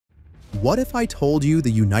What if I told you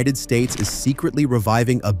the United States is secretly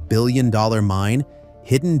reviving a billion-dollar mine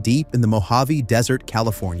hidden deep in the Mojave Desert,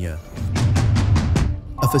 California?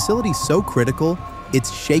 A facility so critical,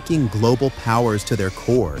 it's shaking global powers to their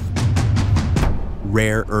core.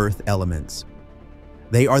 Rare earth elements.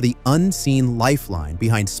 They are the unseen lifeline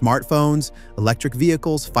behind smartphones, electric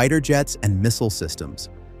vehicles, fighter jets, and missile systems.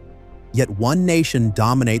 Yet one nation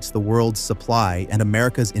dominates the world's supply, and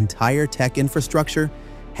America's entire tech infrastructure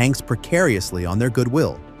hangs precariously on their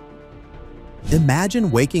goodwill. Imagine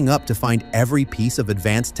waking up to find every piece of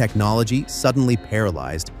advanced technology suddenly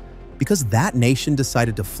paralyzed because that nation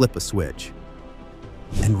decided to flip a switch.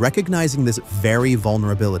 And recognizing this very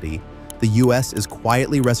vulnerability, the US is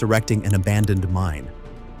quietly resurrecting an abandoned mine.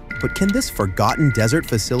 But can this forgotten desert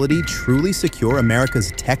facility truly secure America's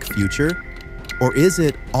tech future? Or is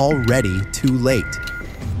it already too late?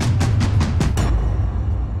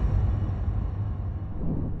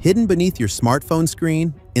 Hidden beneath your smartphone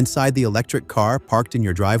screen, inside the electric car parked in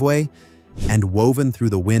your driveway, and woven through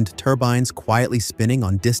the wind turbines quietly spinning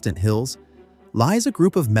on distant hills, lies a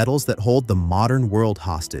group of metals that hold the modern world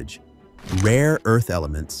hostage: rare earth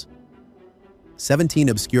elements. 17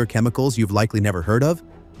 obscure chemicals you've likely never heard of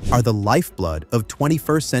are the lifeblood of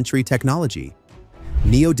 21st century technology.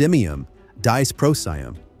 Neodymium,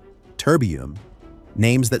 dysprosium, terbium,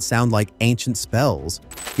 names that sound like ancient spells,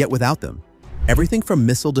 yet without them, everything from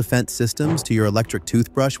missile defense systems to your electric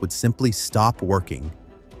toothbrush would simply stop working.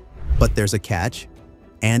 But there's a catch,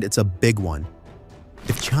 and it's a big one.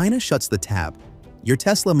 If China shuts the tap, your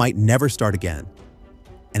Tesla might never start again.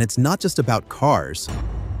 And it's not just about cars.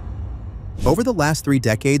 Over the last 3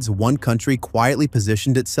 decades, one country quietly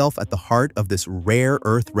positioned itself at the heart of this rare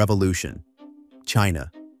earth revolution: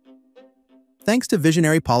 China. Thanks to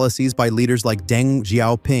visionary policies by leaders like Deng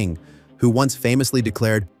Xiaoping, who once famously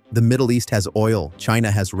declared, "The Middle East has oil,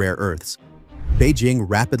 China has rare earths," Beijing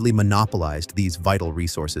rapidly monopolized these vital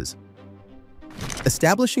resources.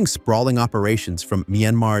 Establishing sprawling operations from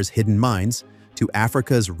Myanmar's hidden mines to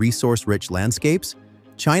Africa's resource-rich landscapes,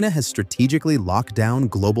 China has strategically locked down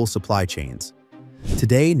global supply chains.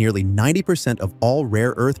 Today, nearly 90% of all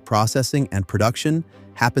rare earth processing and production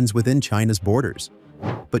happens within China's borders.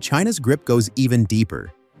 But China's grip goes even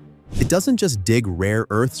deeper. It doesn't just dig rare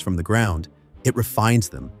earths from the ground, it refines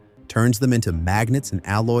them, turns them into magnets and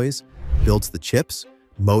alloys, builds the chips,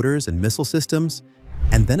 motors, and missile systems,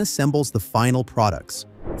 and then assembles the final products,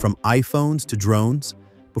 from iPhones to drones,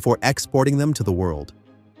 before exporting them to the world.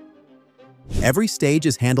 Every stage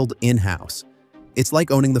is handled in-house. It's like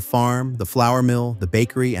owning the farm, the flour mill, the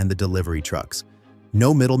bakery, and the delivery trucks.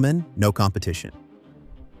 No middlemen, no competition.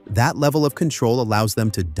 That level of control allows them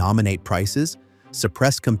to dominate prices,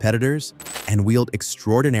 suppress competitors, and wield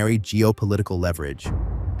extraordinary geopolitical leverage.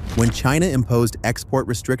 When China imposed export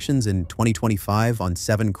restrictions in 2025 on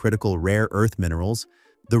 7 critical rare earth minerals,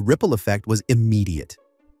 the ripple effect was immediate.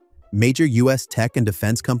 Major US tech and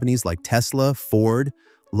defense companies like Tesla, Ford,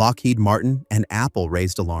 Lockheed Martin, and Apple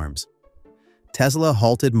raised alarms. Tesla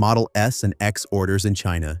halted Model S and X orders in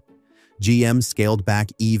China. GM scaled back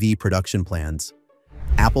EV production plans.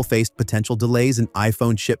 Apple faced potential delays in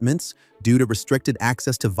iPhone shipments due to restricted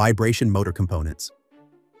access to vibration motor components.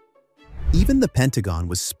 Even the Pentagon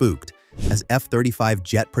was spooked, as F-35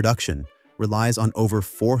 jet production relies on over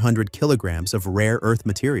 400 kilograms of rare earth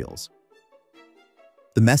materials.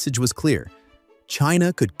 The message was clear: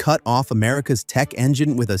 China could cut off America's tech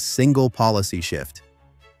engine with a single policy shift.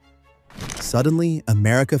 Suddenly,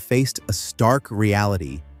 America faced a stark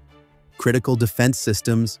reality. Critical defense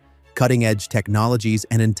systems, cutting-edge technologies,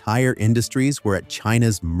 and entire industries were at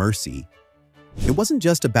China's mercy. It wasn't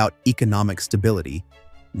just about economic stability.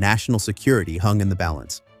 National security hung in the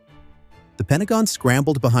balance. The Pentagon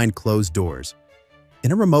scrambled behind closed doors.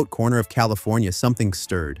 In a remote corner of California, something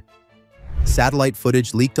stirred. Satellite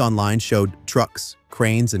footage leaked online showed trucks,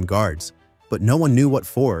 cranes, and guards, but no one knew what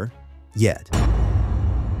for yet.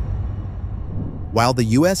 While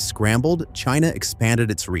the US scrambled, China expanded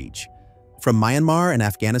its reach. From Myanmar and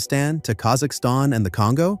Afghanistan to Kazakhstan and the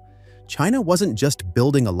Congo, China wasn't just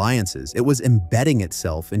building alliances, it was embedding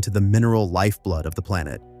itself into the mineral lifeblood of the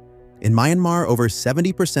planet. In Myanmar, over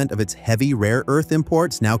 70% of its heavy rare earth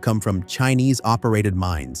imports now come from Chinese-operated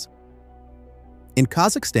mines. In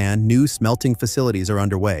Kazakhstan, new smelting facilities are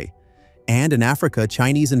underway. And in Africa,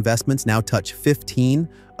 Chinese investments now touch 15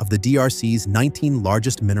 of the DRC's 19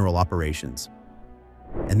 largest mineral operations.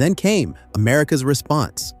 And then came America's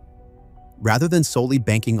response. Rather than solely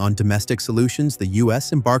banking on domestic solutions, the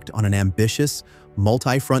US embarked on an ambitious,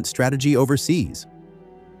 multi-front strategy overseas.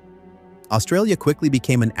 Australia quickly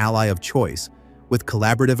became an ally of choice, with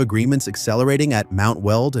collaborative agreements accelerating at Mount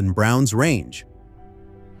Weld and Browns Range.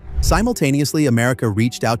 Simultaneously, America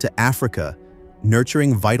reached out to Africa,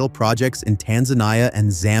 nurturing vital projects in Tanzania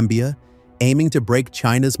and Zambia, aiming to break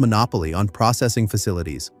China's monopoly on processing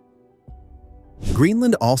facilities.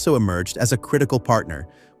 Greenland also emerged as a critical partner,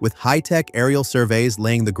 with high-tech aerial surveys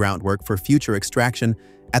laying the groundwork for future extraction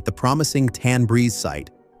at the promising Tan Breeze site.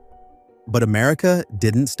 But America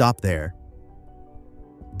didn't stop there.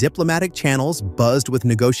 Diplomatic channels buzzed with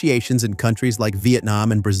negotiations in countries like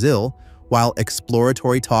Vietnam and Brazil, while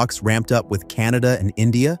exploratory talks ramped up with Canada and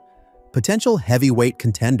India, potential heavyweight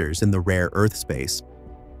contenders in the rare earth space.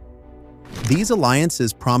 These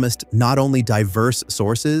alliances promised not only diverse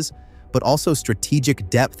sources, but also strategic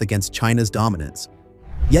depth against China's dominance.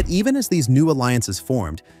 Yet even as these new alliances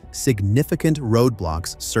formed, significant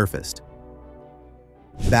roadblocks surfaced.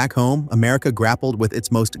 Back home, America grappled with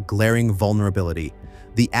its most glaring vulnerability: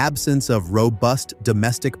 the absence of robust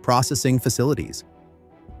domestic processing facilities.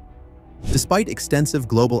 Despite extensive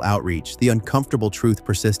global outreach, the uncomfortable truth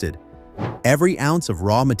persisted. Every ounce of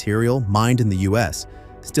raw material mined in the US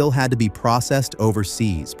still had to be processed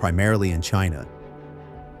overseas, primarily in China.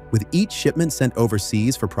 With each shipment sent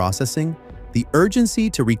overseas for processing, the urgency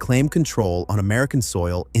to reclaim control on American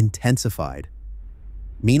soil intensified.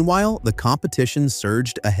 Meanwhile, the competition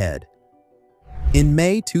surged ahead. In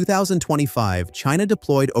May 2025, China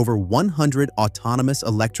deployed over 100 autonomous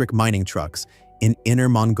electric mining trucks in Inner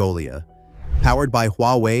Mongolia, powered by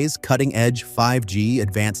Huawei's cutting-edge 5G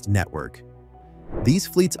advanced network. These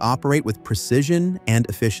fleets operate with precision and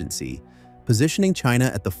efficiency, positioning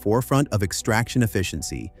China at the forefront of extraction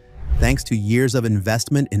efficiency, thanks to years of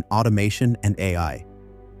investment in automation and AI.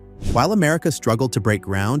 While America struggled to break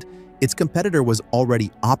ground, its competitor was already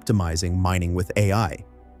optimizing mining with AI.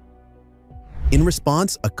 In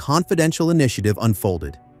response, a confidential initiative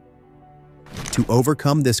unfolded. To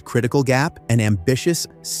overcome this critical gap, an ambitious,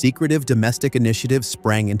 secretive domestic initiative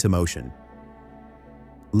sprang into motion.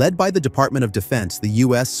 Led by the Department of Defense, the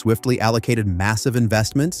U.S. swiftly allocated massive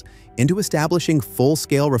investments into establishing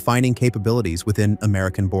full-scale refining capabilities within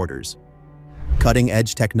American borders.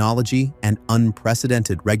 Cutting-edge technology and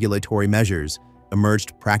unprecedented regulatory measures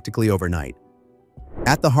emerged practically overnight.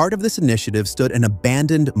 At the heart of this initiative stood an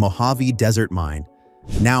abandoned Mojave Desert mine,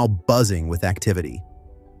 now buzzing with activity.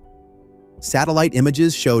 Satellite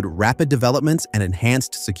images showed rapid developments and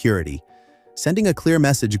enhanced security, sending a clear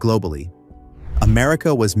message globally.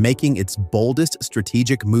 America was making its boldest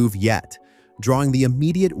strategic move yet, drawing the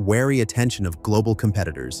immediate wary attention of global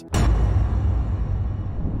competitors.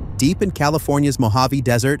 Deep in California's Mojave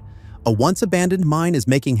Desert, a once-abandoned mine is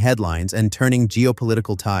making headlines and turning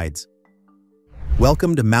geopolitical tides.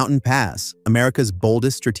 Welcome to Mountain Pass, America's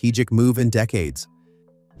boldest strategic move in decades.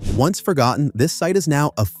 Once forgotten, this site is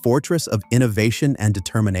now a fortress of innovation and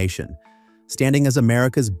determination, standing as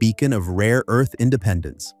America's beacon of rare earth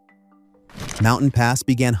independence. Mountain Pass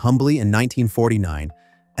began humbly in 1949,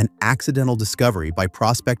 an accidental discovery by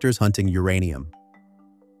prospectors hunting uranium.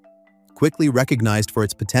 Quickly recognized for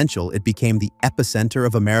its potential, it became the epicenter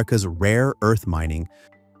of America's rare earth mining.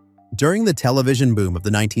 During the television boom of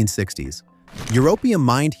the 1960s, europium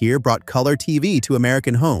mined here brought color TV to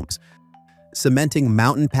American homes, cementing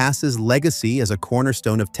Mountain Pass's legacy as a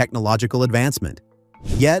cornerstone of technological advancement.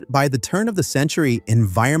 Yet, by the turn of the century,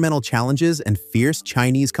 environmental challenges and fierce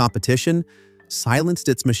Chinese competition silenced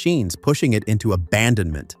its machines, pushing it into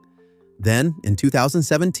abandonment. Then, in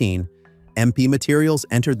 2017, MP Materials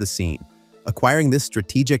entered the scene, acquiring this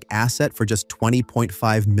strategic asset for just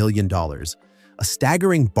 $20.5 million, a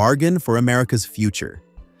staggering bargain for America's future.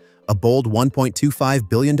 A bold $1.25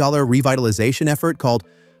 billion revitalization effort called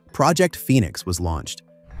Project Phoenix was launched,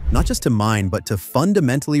 not just to mine, but to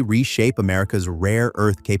fundamentally reshape America's rare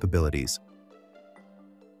earth capabilities.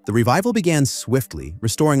 The revival began swiftly,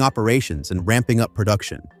 restoring operations and ramping up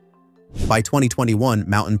production. By 2021,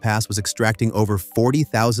 Mountain Pass was extracting over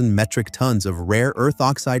 40,000 metric tons of rare earth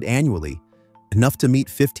oxide annually, enough to meet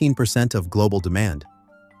 15% of global demand.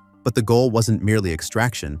 But the goal wasn't merely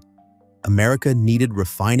extraction. America needed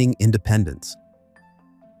refining independence.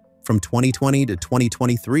 From 2020 to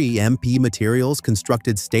 2023, MP Materials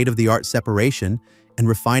constructed state-of-the-art separation and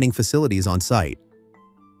refining facilities on site,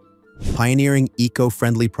 pioneering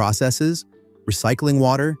eco-friendly processes, recycling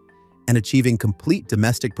water, and achieving complete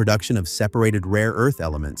domestic production of separated rare earth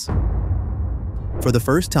elements. For the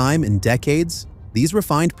first time in decades, these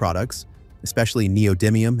refined products, especially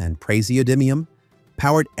neodymium and praseodymium,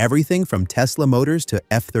 powered everything from Tesla motors to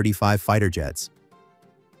F-35 fighter jets.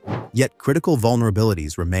 Yet critical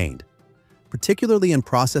vulnerabilities remained, particularly in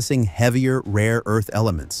processing heavier rare earth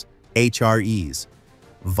elements, HREs.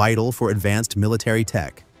 vital for advanced military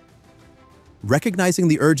tech. Recognizing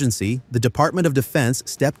the urgency, the Department of Defense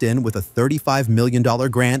stepped in with a $35 million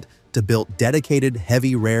grant to build dedicated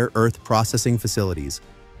heavy rare earth processing facilities.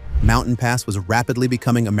 Mountain Pass was rapidly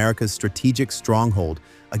becoming America's strategic stronghold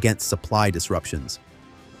against supply disruptions.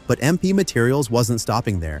 But MP Materials wasn't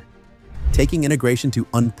stopping there. Taking integration to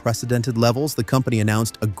unprecedented levels, the company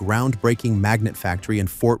announced a groundbreaking magnet factory in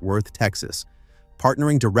Fort Worth, Texas,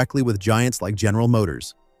 partnering directly with giants like General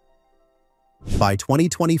Motors. By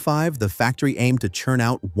 2025, the factory aimed to churn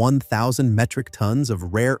out 1,000 metric tons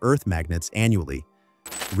of rare earth magnets annually,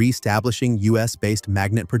 reestablishing US-based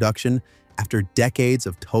magnet production after decades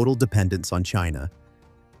of total dependence on China.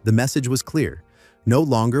 The message was clear. No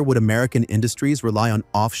longer would American industries rely on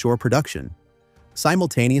offshore production.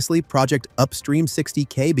 Simultaneously, Project Upstream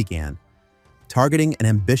 60K began, targeting an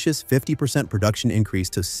ambitious 50% production increase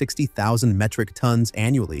to 60,000 metric tons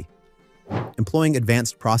annually. Employing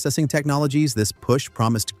advanced processing technologies, this push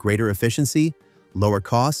promised greater efficiency, lower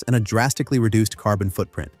costs, and a drastically reduced carbon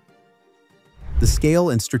footprint. The scale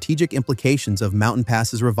and strategic implications of Mountain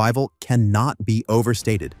Pass's revival cannot be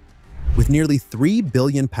overstated. With nearly 3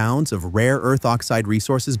 billion pounds of rare earth oxide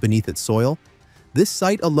resources beneath its soil, this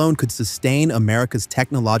site alone could sustain America's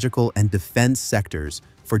technological and defense sectors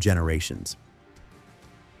for generations.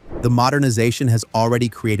 The modernization has already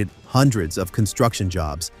created hundreds of construction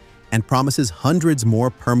jobs and promises hundreds more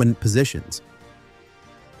permanent positions.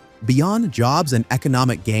 Beyond jobs and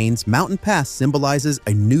economic gains, Mountain Pass symbolizes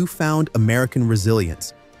a newfound American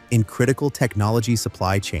resilience in critical technology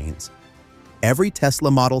supply chains. Every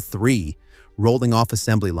Tesla Model 3 rolling off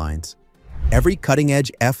assembly lines, every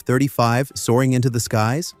cutting-edge F-35 soaring into the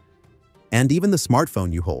skies, and even the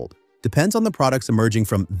smartphone you hold depends on the products emerging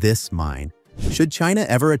from this mine. Should China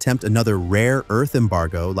ever attempt another rare earth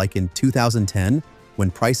embargo like in 2010,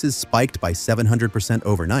 when prices spiked by 700%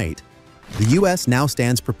 overnight, the US now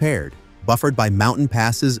stands prepared, buffered by Mountain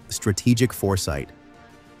Pass's strategic foresight.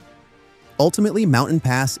 Ultimately, Mountain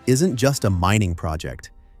Pass isn't just a mining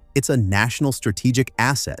project. It's a national strategic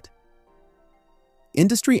asset.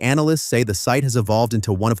 Industry analysts say the site has evolved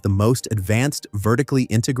into one of the most advanced vertically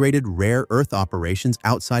integrated rare earth operations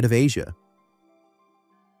outside of Asia.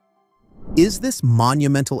 Is this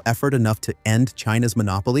monumental effort enough to end China's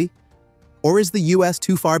monopoly? Or is the US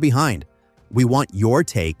too far behind? We want your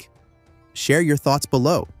take. Share your thoughts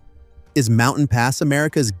below. Is Mountain Pass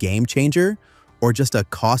America's game changer, or just a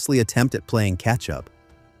costly attempt at playing catch-up?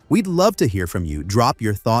 We'd love to hear from you. Drop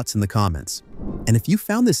your thoughts in the comments. And if you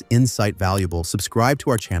found this insight valuable, subscribe to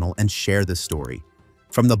our channel and share this story.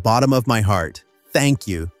 From the bottom of my heart, thank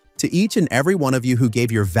you to each and every one of you who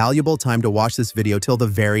gave your valuable time to watch this video till the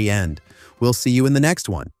very end. We'll see you in the next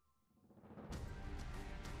one.